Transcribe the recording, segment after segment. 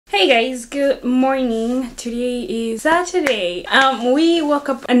Hey guys, good morning. Today is Saturday. We woke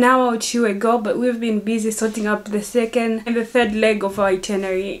up an hour or two ago, but we've been busy sorting up the second and the third leg of our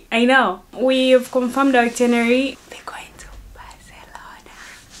itinerary. I know. We've confirmed our itinerary. We're going to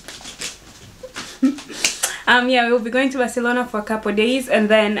Barcelona. Yeah, we'll be going to Barcelona for a couple of days, and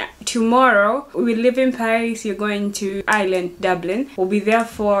then tomorrow we live in Paris. You're going to Ireland, Dublin. We'll be there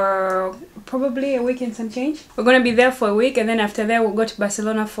for probably a week and some change. We're gonna be there for a week, and then after that we'll go to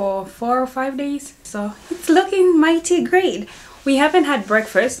Barcelona for 4 or 5 days. So it's looking mighty great. We haven't had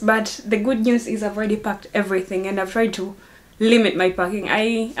breakfast, but the good news is I've already packed everything, and I've tried to limit my packing.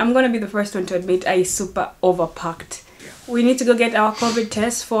 I'm gonna be the first one to admit I super overpacked. We need to go get our COVID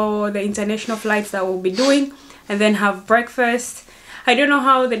test for the international flights that we'll be doing, and then have breakfast. I don't know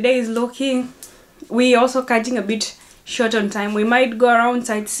how the day is looking. We also cutting a bit short on time. We might go around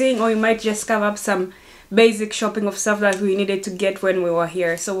sightseeing, or we might just cover up some basic shopping of stuff that we needed to get when we were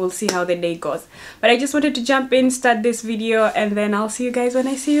here. So we'll see how the day goes. But I just wanted to jump in, start this video, and then I'll see you guys when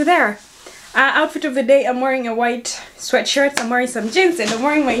I see you there. Outfit of the day, I'm wearing a white sweatshirt, I'm wearing some jeans, and I'm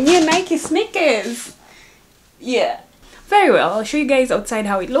wearing my new Nike sneakers. Yeah, very well. I'll show you guys outside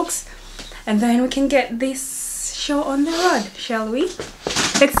how it looks, and then we can get this show on the road, shall we?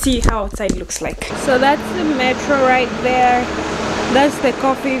 Let's see how outside looks like. So that's the metro right there. That's the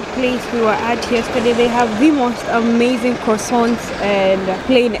coffee place we were at yesterday. They have the most amazing croissants and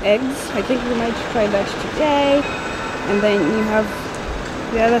plain eggs. I think we might try that today. And then you have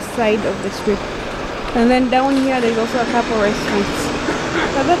the other side of the strip. And then down here there's also a couple restaurants.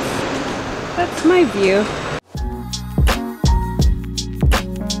 So that's my view.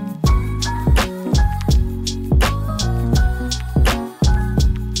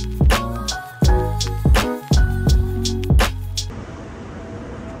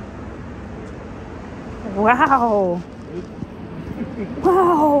 Wow!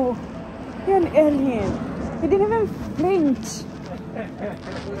 Wow! You're an alien. You didn't even flinch.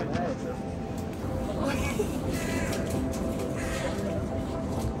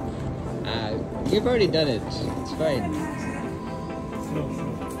 You've already done it. It's fine.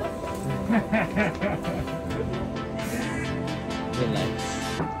 Relax.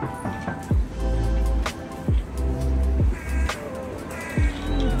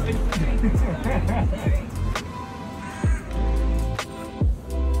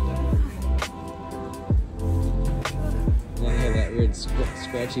 Then you have that weird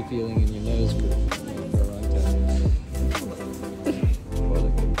scratchy feeling in your nose for a long time.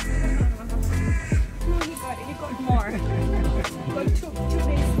 No, he got more. He got two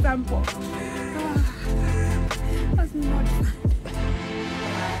days sample. That's not fun.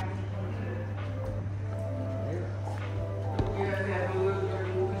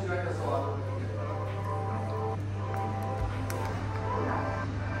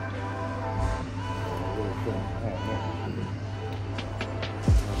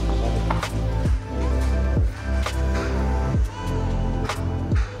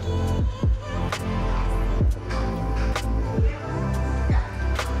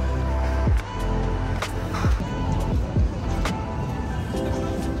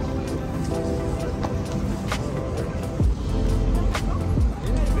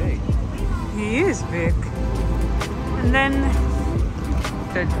 He is big. And then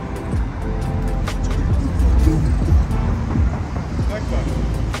good.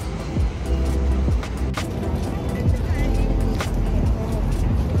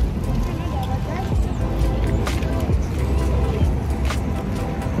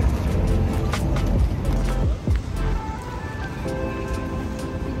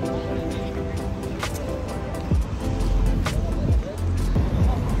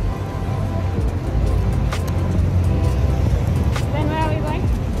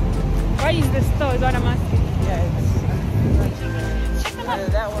 Where is the store? Is what I'm asking. Yeah, it's either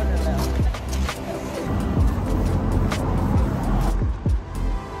that one or that one.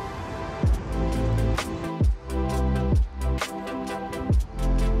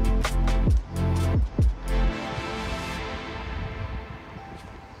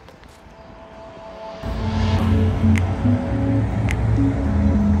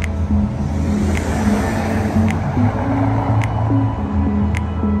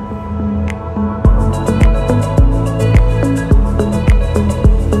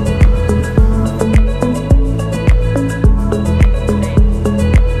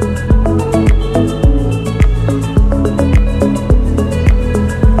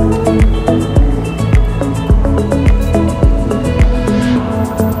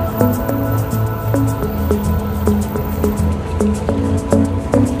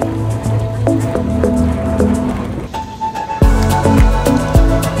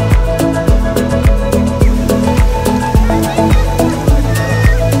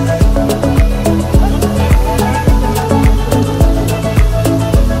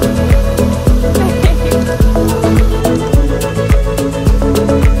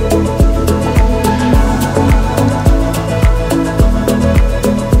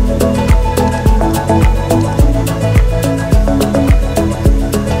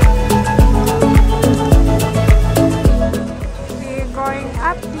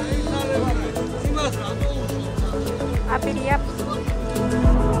 Uppity up.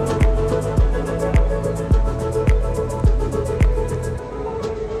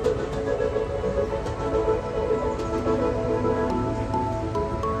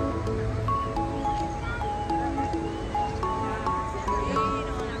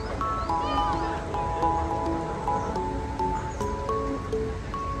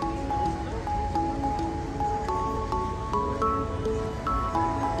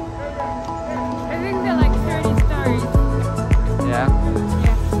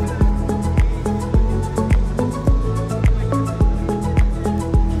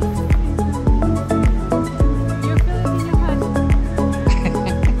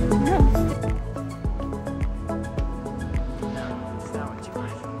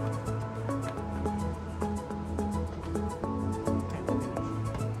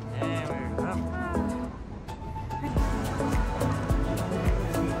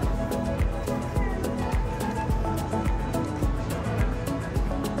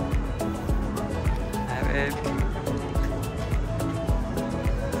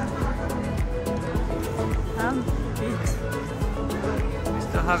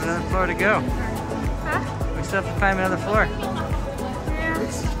 Still have another floor to go. Huh? We still have to climb another floor. Yeah.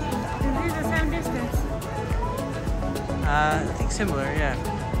 Is this the same distance? I think similar, yeah.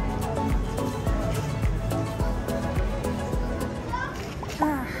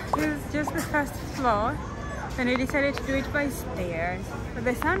 This is just the first floor, and we decided to do it by stairs. But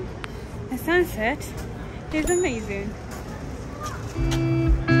the sunset is amazing.